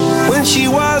when she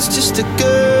was just a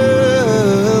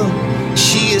girl,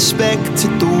 she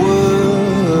expected the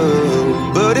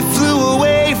world, but it flew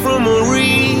away from her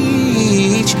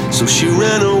reach. So she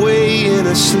ran away in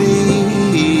her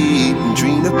sleep and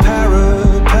dreamed of paradise.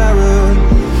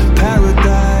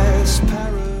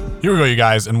 Here we go, you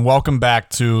guys, and welcome back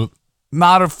to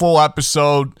not a full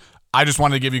episode. I just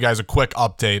wanted to give you guys a quick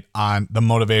update on the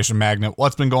Motivation Magnet,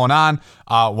 what's been going on,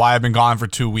 why I've been gone for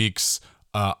 2 weeks,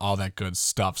 all that good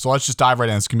stuff. So let's just dive right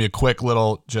in. It's going to be a quick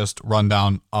little just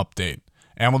rundown update,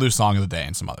 and we'll do Song of the Day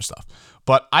and some other stuff.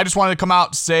 But I just wanted to come out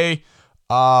and say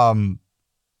I've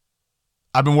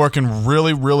been working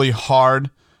really, really hard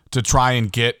to try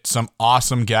and get some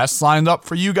awesome guests lined up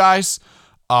for you guys.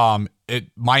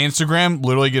 My Instagram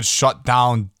literally gets shut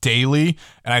down daily,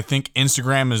 and I think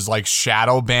Instagram is like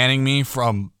shadow banning me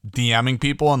from DMing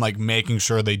people and like making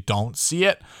sure they don't see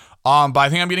it. But I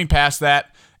think I'm getting past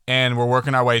that, and we're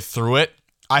working our way through it.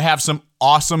 I have some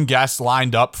awesome guests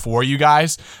lined up for you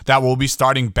guys that will be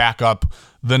starting back up.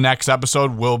 The next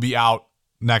episode will be out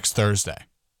next Thursday.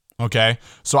 Okay,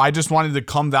 so I just wanted to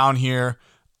come down here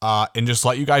and just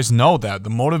let you guys know that the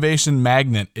Motivation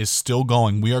Magnet is still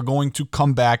going. We are going to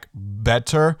come back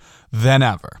better than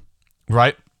ever,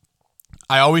 right?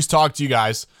 I always talk to you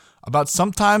guys about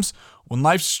sometimes when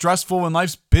life's stressful, when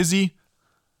life's busy,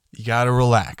 you got to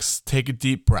relax. Take a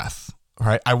deep breath, all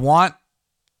right? I want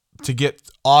to get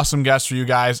awesome guests for you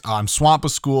guys. I'm swamped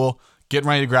with school, getting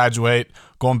ready to graduate,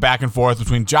 going back and forth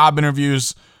between job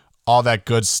interviews, all that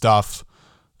good stuff.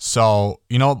 So,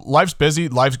 life's busy.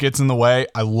 Life gets in the way.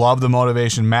 I love the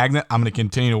Motivation Magnet. I'm going to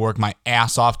continue to work my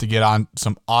ass off to get on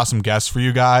some awesome guests for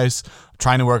you guys. I'm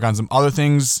trying to work on some other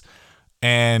things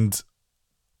and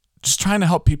just trying to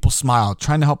help people smile,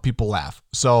 trying to help people laugh.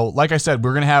 So, like I said,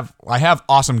 I have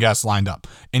awesome guests lined up.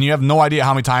 And you have no idea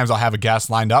how many times I'll have a guest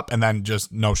lined up and then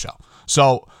just no show.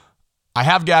 So, I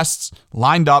have guests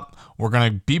lined up. We're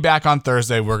going to be back on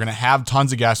Thursday. We're going to have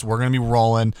tons of guests. We're going to be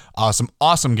rolling some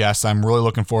awesome guests. I'm really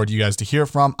looking forward to you guys to hear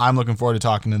from. I'm looking forward to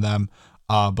talking to them.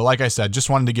 But like I said, just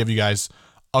wanted to give you guys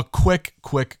a quick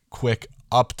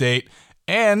update.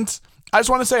 And I just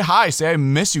want to say hi, say I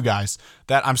miss you guys,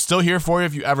 that I'm still here for you.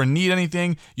 If you ever need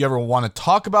anything, you ever want to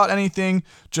talk about anything,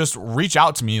 just reach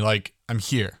out to me. Like, I'm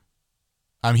here.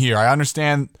 I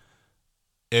understand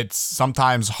it's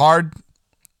sometimes hard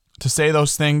to say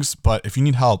those things, but if you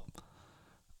need help,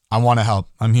 I want to help.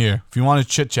 I'm here. If you want to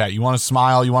chit chat, you want to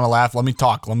smile, you want to laugh, let me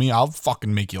talk. I'll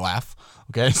fucking make you laugh.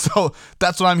 Okay. So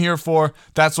that's what I'm here for.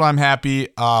 That's why I'm happy.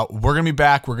 We're going to be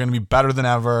back. We're going to be better than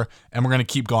ever, and we're going to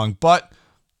keep going. But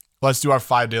let's do our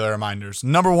 5 daily reminders.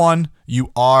 Number 1,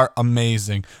 you are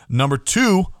amazing. Number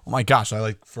 2, oh my gosh,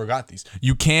 I forgot these.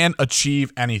 You can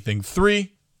achieve anything.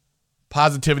 3,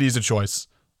 positivity is a choice.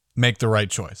 Make the right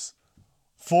choice.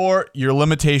 4, your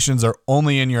limitations are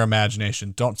only in your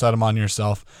imagination. Don't set them on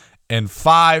yourself. And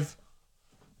 5,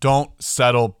 don't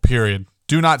settle, period.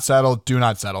 Do not settle,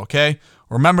 okay?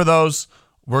 Remember those.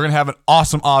 We're going to have an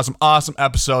awesome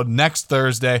episode next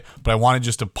Thursday, but I wanted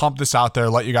just to pump this out there,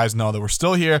 let you guys know that we're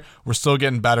still here. We're still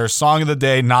getting better. Song of the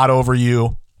Day, Not Over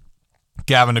You,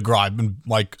 Gavin DeGraw. I've been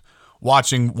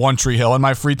watching One Tree Hill in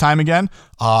my free time again.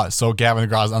 So Gavin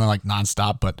DeGraw is on there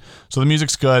nonstop. But so the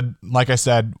music's good. Like I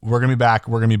said, we're going to be back.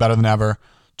 We're going to be better than ever.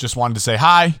 Just wanted to say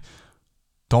hi.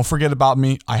 Don't forget about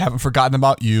me. I haven't forgotten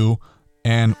about you.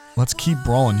 And let's keep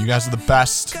rolling. You guys are the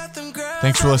best.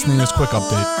 Thanks for listening to this quick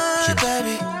update. Cheers.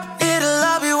 It'll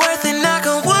all be worth it, knock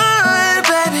on wood,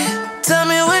 baby. Tell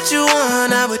me what you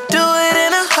want, I would do it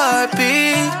in a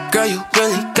heartbeat. Girl, you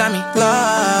really got me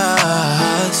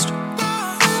lost.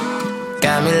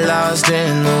 Got me lost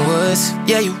in the woods.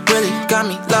 Yeah, you really got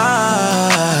me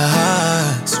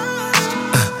lost.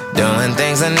 Doing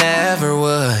things I never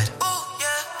would.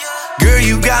 Girl,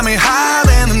 you got me higher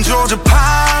than them Georgia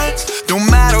pines. Don't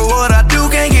matter what I do,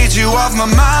 can't get you off my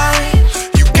mind.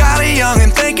 You got a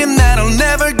youngin' thinking that I'll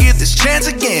never get this chance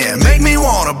again. Make me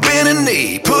wanna bend a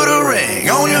knee, put a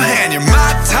ring on your hand. You're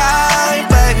my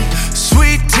type, baby.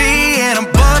 Sweet tea and a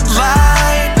Bud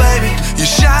Light, baby. You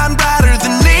shine brighter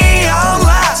than neon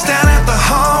lights down at the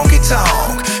honky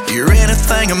tonk. You're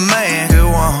anything a man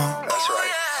could want. That's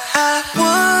right. I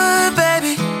would,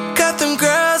 baby. Cut them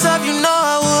girls off, you know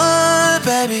I would,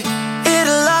 baby.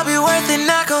 It'll all be worth it,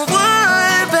 knock on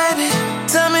wood, baby.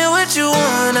 Tell me what you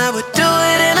want, I would do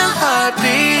it in a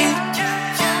heartbeat.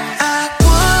 I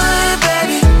would,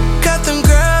 baby. Cut them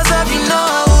girls off, you know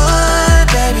I would.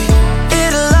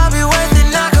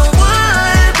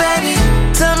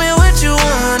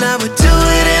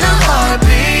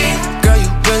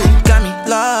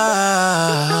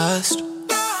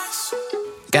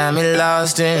 me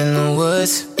lost in the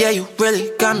woods. Yeah, you really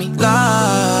got me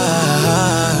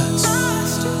lost.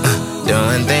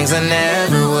 Doing things I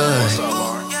never would.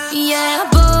 Yeah,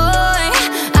 boy,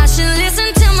 I should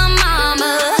listen to my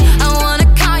mama. I wanna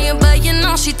call you, but you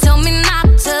know she told me not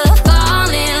to fall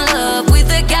in love with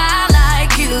a guy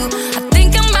like you. I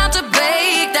think I'm about to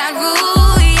break that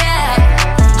rule, yeah.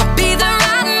 I'll be the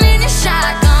riding in your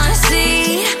shotgun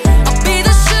seat. I'll be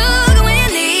the sugar when you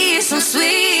need some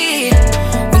sweet.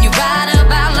 When you write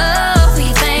about love, we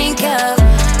think of,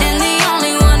 and the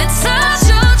only one that touched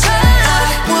your trust. I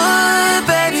would,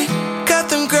 baby, cut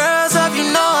them girls off, you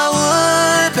know I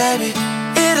would, baby.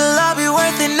 It'll all be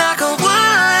worth it, knock on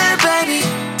wood, baby.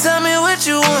 Tell me what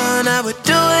you want, I would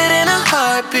do it in a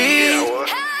heartbeat.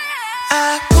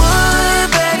 I would,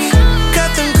 baby,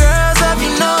 cut them girls off,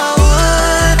 you know I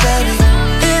would, baby.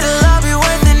 It'll all be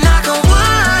worth it, knock on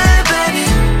wood, baby.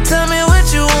 Tell me what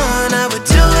you want, I would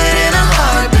do it in a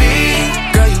heartbeat.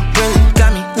 Girl, you really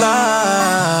got me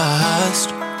lost.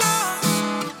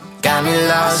 Got me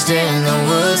lost in the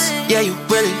woods. Yeah, you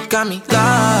really got me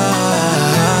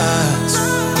lost.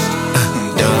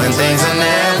 Doing things I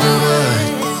never